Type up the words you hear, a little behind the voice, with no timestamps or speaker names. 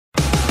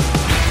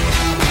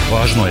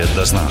Važno je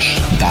da znaš.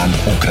 Dan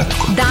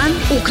ukratko. Dan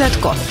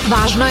ukratko.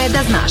 Važno je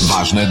da znaš.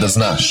 Važno je da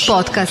znaš.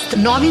 Podcast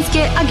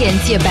novinske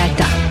agencije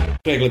Beta.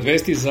 Pregled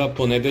vesti za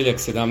ponedeljak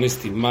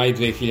 17. maj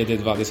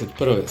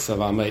 2021. Sa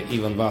vama je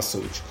Ivan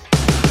Vasović.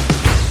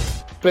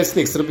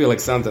 Predsjednik Srbije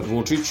Aleksandar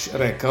Vučić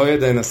rekao je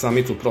da je na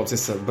samitu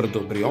procesa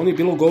Brdo-Brioni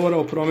bilo govora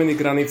o promeni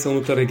granica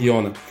unutar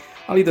regiona,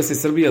 ali da se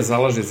Srbija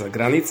zalaže za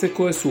granice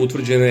koje su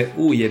utvrđene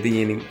u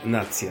Ujedinjenim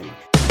nacijama.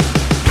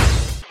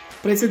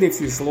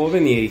 Predsjednici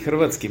Slovenije i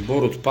Hrvatske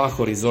Borut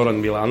Pahor i Zoran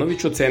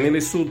Milanović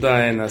ocenili su da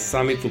je na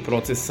samitu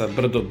procesa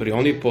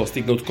Brdo-Brioni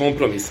postignut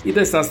kompromis i da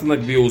je sastanak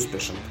bio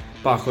uspešan.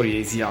 Pahor je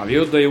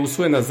izjavio da je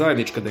usvojena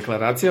zajednička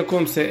deklaracija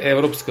kojom se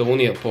Evropska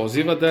unija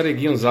poziva da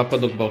region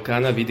Zapadnog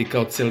Balkana vidi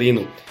kao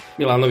celinu.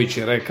 Milanović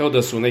je rekao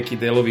da su neki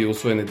delovi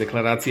usvojene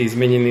deklaracije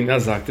izmenjeni na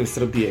zahtev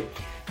Srbije.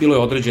 Bilo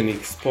je određenih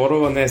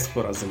sporova,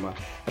 nesporazuma.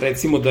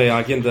 Recimo da je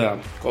agenda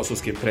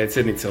kosovske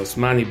predsjednice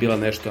Osmani bila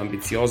nešto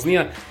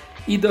ambicioznija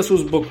i da su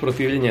zbog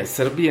protivljenja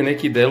Srbije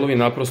neki delovi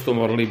naprosto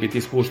morali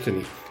biti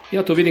spušteni.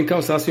 Ja to vidim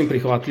kao sasvim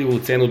prihvatljivu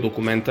cenu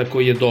dokumenta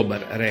koji je dobar,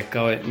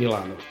 rekao je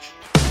Milanović.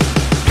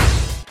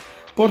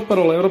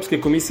 Portparol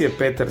Evropske komisije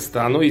Petar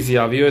Stano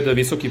izjavio je da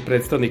visoki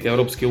predstavnik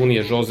Evropske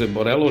unije Josep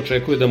Borrell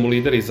očekuje da mu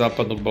lideri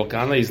Zapadnog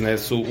Balkana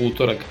iznesu u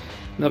utorak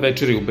na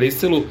večeri u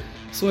Briselu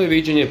svoje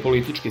viđenje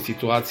političke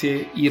situacije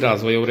i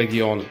razvoja u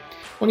regionu.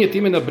 On je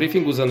time na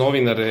brifingu za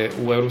novinare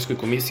u Evropskoj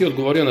komisiji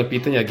odgovorio na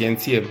pitanje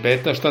agencije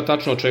Beta šta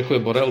tačno očekuje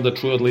Borrell da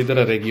čuje od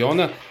lidera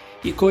regiona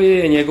i koja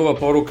je njegova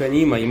poruka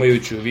njima,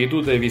 imajući u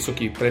vidu da je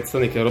visoki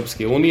predstavnik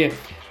Evropske unije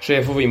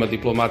šefovima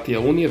diplomatija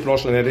Unije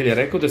prošle nedelje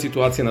rekao da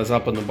situacija na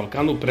Zapadnom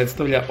Balkanu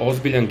predstavlja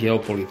ozbiljan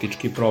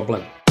geopolitički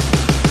problem.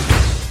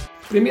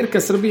 Premijerka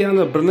Srbije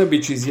Ana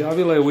Brnabić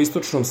izjavila je u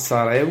istočnom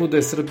Sarajevu da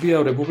je Srbija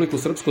u Republiku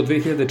Srpsku od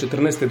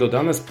 2014. do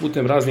danas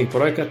putem raznih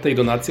projekata i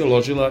donacija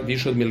uložila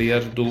više od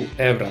milijardu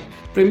evra.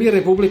 Premijer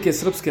Republike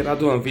Srpske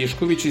Radovan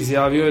Višković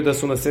izjavio je da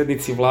su na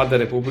sednici vlada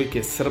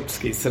Republike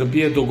Srpske i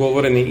Srbije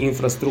dogovoreni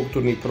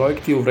infrastrukturni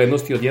projekti u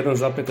vrednosti od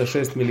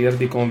 1,6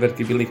 milijardi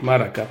konvertibilnih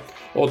maraka,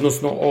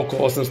 odnosno oko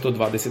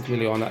 820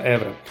 miliona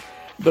evra.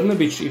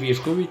 Brnabić i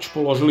Višković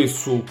položili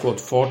su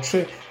kod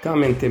Foče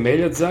kamen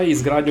temeljac za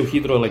izgradnju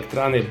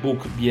hidroelektrane Buk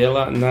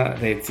Bijela na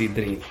reci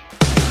Drini.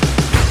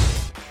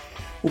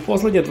 U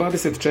poslednje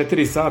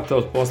 24 sata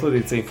od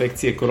posledica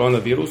infekcije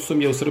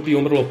koronavirusom je u Srbiji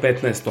umrlo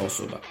 15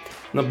 osoba.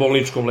 Na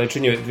bolničkom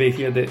lečenju je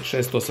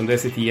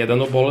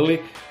 2681 oboleli,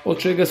 od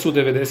čega su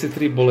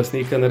 93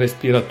 bolesnika na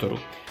respiratoru.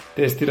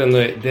 Testirano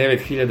je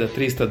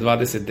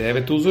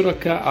 9329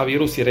 uzoraka, a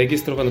virus je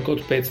registrovan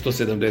kod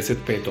 575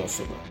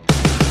 osoba.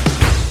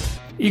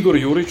 Igor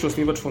Jurić,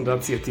 osnivač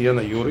fondacije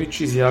Tijana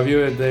Jurić, izjavio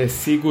je da je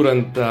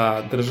siguran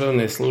da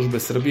državne službe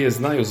Srbije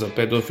znaju za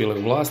pedofile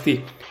u vlasti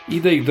i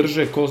da ih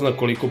drže ko zna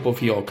koliko po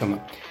fiokama.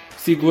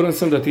 Siguran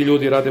sam da ti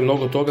ljudi rade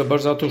mnogo toga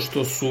baš zato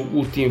što su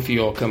u tim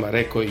fiokama,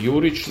 rekao je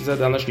Jurić za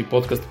današnji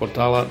podcast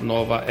portala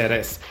Nova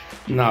RS.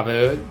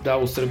 Naveo je da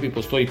u Srbiji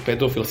postoji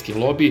pedofilski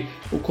lobi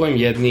u kojem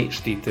jedni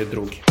štite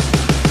drugi.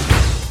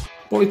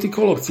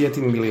 Politikolog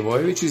Cjetin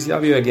Milivojević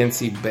izjavio je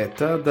agenciji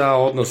Beta da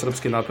odnos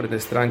Srpske napredne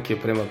stranke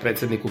prema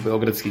predsjedniku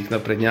beogradskih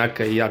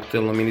naprednjaka i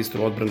aktuelnom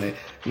ministru odbrane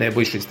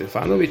Nebojši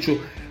Stefanoviću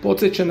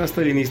podsjeća na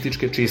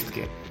staljinističke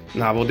čistke,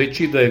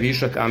 navodeći da je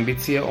višak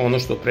ambicije ono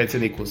što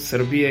predsjedniku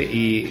Srbije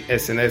i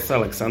SNS-a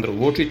Aleksandru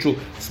Vučiću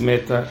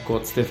smeta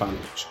kod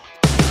Stefanovića.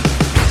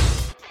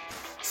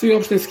 Svi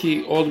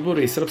opštinski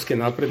odbori Srpske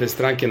napredne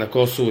stranke na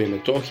Kosovu i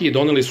Metohiji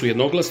doneli su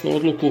jednoglasnu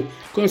odluku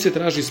kojom se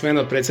traži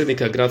smena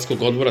predsjednika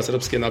gradskog odbora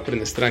Srpske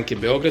napredne stranke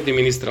Beograd i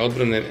ministra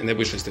odbrane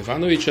Nebojše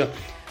Stefanovića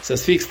sa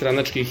svih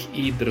stranačkih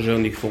i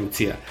državnih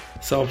funkcija,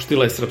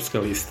 saopštila je Srpska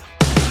lista.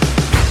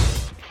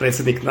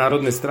 Predsjednik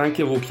Narodne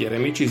stranke Vuk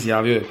Jeremić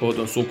izjavio je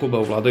povodom sukoba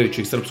u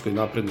vladajućoj Srpskoj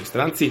naprednoj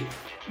stranci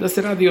da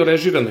se radi o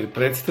režiranoj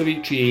predstavi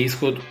čiji je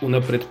ishod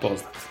unapred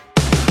poznat.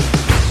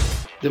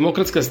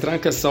 Demokratska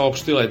stranka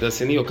saopštila je da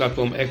se ni o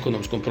kakvom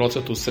ekonomskom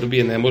procvatu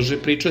Srbije ne može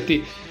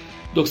pričati,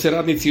 dok se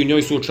radnici u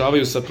njoj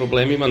suočavaju sa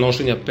problemima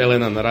nošenja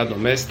pelena na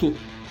radnom mestu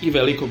i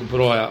velikog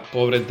broja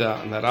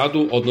povreda na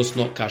radu,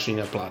 odnosno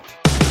kašnjenja plate.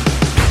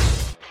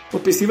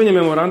 Potpisivanje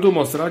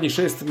memoranduma o saradnji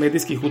 6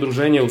 medijskih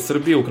udruženja u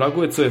Srbiji u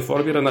Kragujevcu je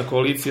formirana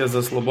koalicija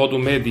za slobodu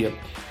medija,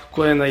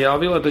 koja je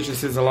najavila da će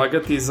se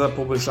zalagati za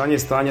poboljšanje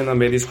stanja na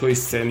medijskoj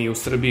sceni u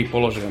Srbiji,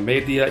 položaja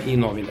medija i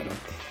novinara.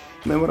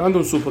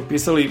 Memorandum su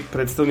potpisali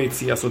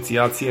predstavnici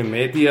Asocijacije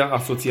medija,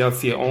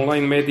 Asocijacije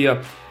online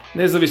medija,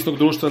 Nezavisnog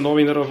društva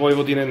novinara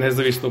Vojvodine,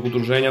 Nezavisnog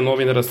udruženja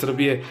novinara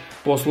Srbije,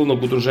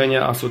 Poslovnog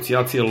udruženja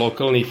Asocijacije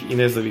lokalnih i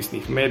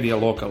nezavisnih medija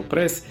Lokal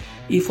Press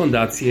i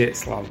Fondacije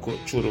Slavko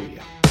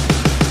Ćuruvija.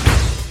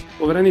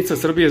 Poverenica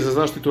Srbije za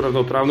zaštitu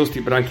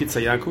ravnopravnosti Brankica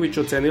Janković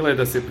ocenila je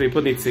da se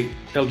pripadnici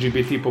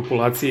LGBT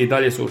populacije i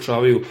dalje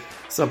suočavaju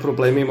sa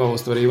problemima u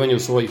ostvarivanju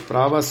svojih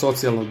prava,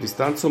 socijalnom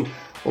distancom,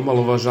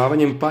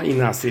 omalovažavanjem pa i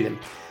nasiljem.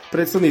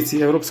 Predstavnici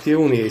Evropske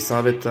unije i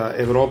Saveta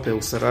Evrope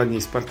u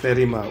saradnji s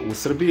partnerima u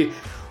Srbiji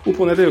u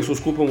ponedeljak su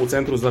skupom u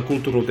Centru za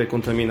kulturnu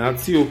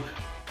dekontaminaciju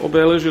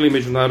obeležili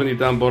Međunarodni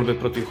dan borbe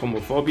protiv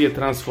homofobije,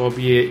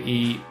 transfobije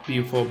i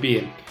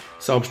bifobije.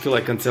 saopštila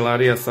je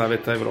Kancelarija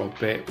Saveta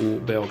Evrope u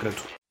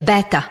Beogradu.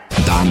 Beta.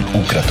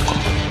 Dan ukratko.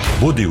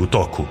 Budi u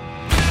toku.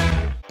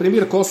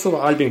 Premijer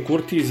Kosova Aljbin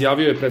Kurti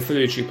izjavio je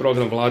predstavljajući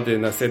program vlade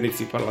na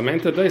sednici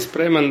parlamenta da je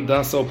spreman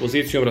da sa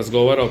opozicijom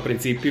razgovara o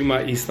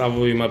principima i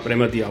stavovima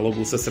prema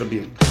dijalogu sa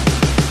Srbijom.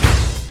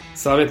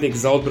 Savetnik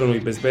za odbranu i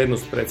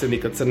bezbednost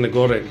predsednika Crne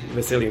Gore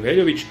Veselin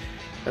Veljović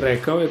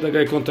rekao je da ga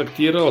je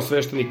kontaktirao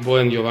sveštenik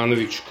Bojan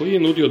Jovanović, koji je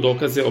nudio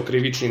dokaze o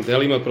krivičnim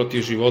delima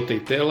protiv života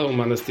i tela u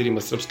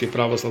manastirima Srpske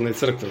pravoslavne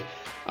crkve,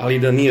 ali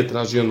da nije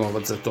tražio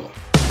novac za to.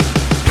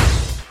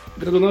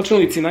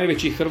 Gradonačelnici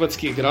najvećih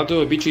hrvatskih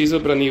gradova biće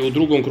izabrani u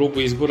drugom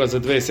krugu izbora za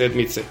 2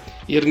 sedmice,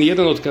 jer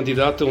nijedan od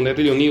kandidata u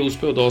nedelju nije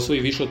uspeo da osvoji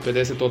više od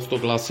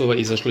 50% glasova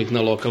izašlih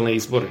na lokalne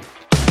izbore.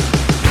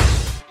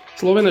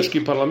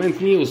 Slovenački parlament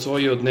nije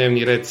usvojio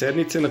dnevni red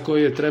sednice na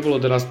kojoj je trebalo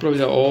da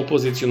raspravlja o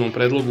opozicionom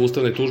predlogu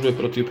ustavne tužbe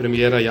protiv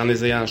premijera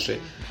Janeza Janše,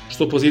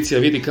 što opozicija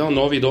vidi kao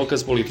novi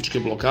dokaz političke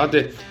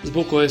blokade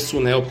zbog koje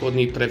su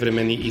neophodni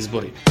prevremeni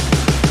izbori.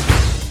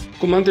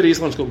 Komander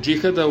islamskog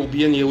džihada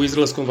ubijen je u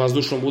izraelskom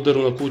vazdušnom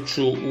udaru na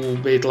kuću u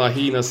Beit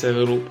Lahiji na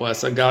severu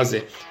pojasa Gaze,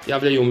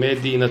 javljaju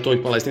mediji na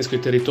toj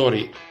palestinskoj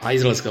teritoriji, a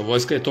izraelska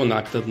vojska je to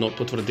naknadno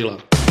potvrdila.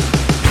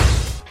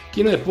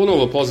 Kina je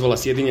ponovo pozvala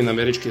Sjedinjene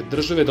Američke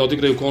Države da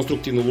odigraju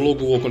konstruktivnu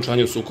ulogu u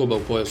okončanju sukoba u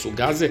pojasu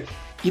Gaze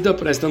i da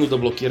prestanu da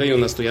blokiraju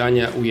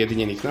nastojanja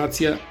Ujedinjenih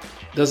nacija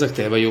da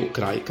zahtevaju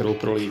kraj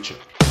krvoprolića.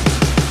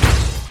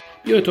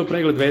 Bio je to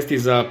pregled vesti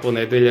za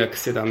ponedeljak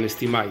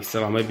 17. maj. Sa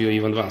vama je bio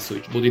Ivan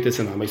Vasović. Budite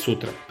se nama i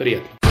sutra.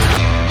 Prijetno.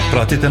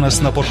 Pratite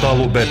nas na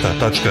portalu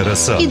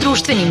beta.rs I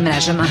društvenim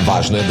mrežama.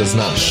 Važno je da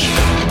znaš.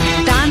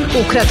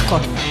 Dan ukratko.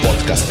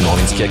 Podcast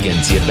novinske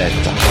agencije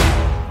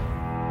Beta.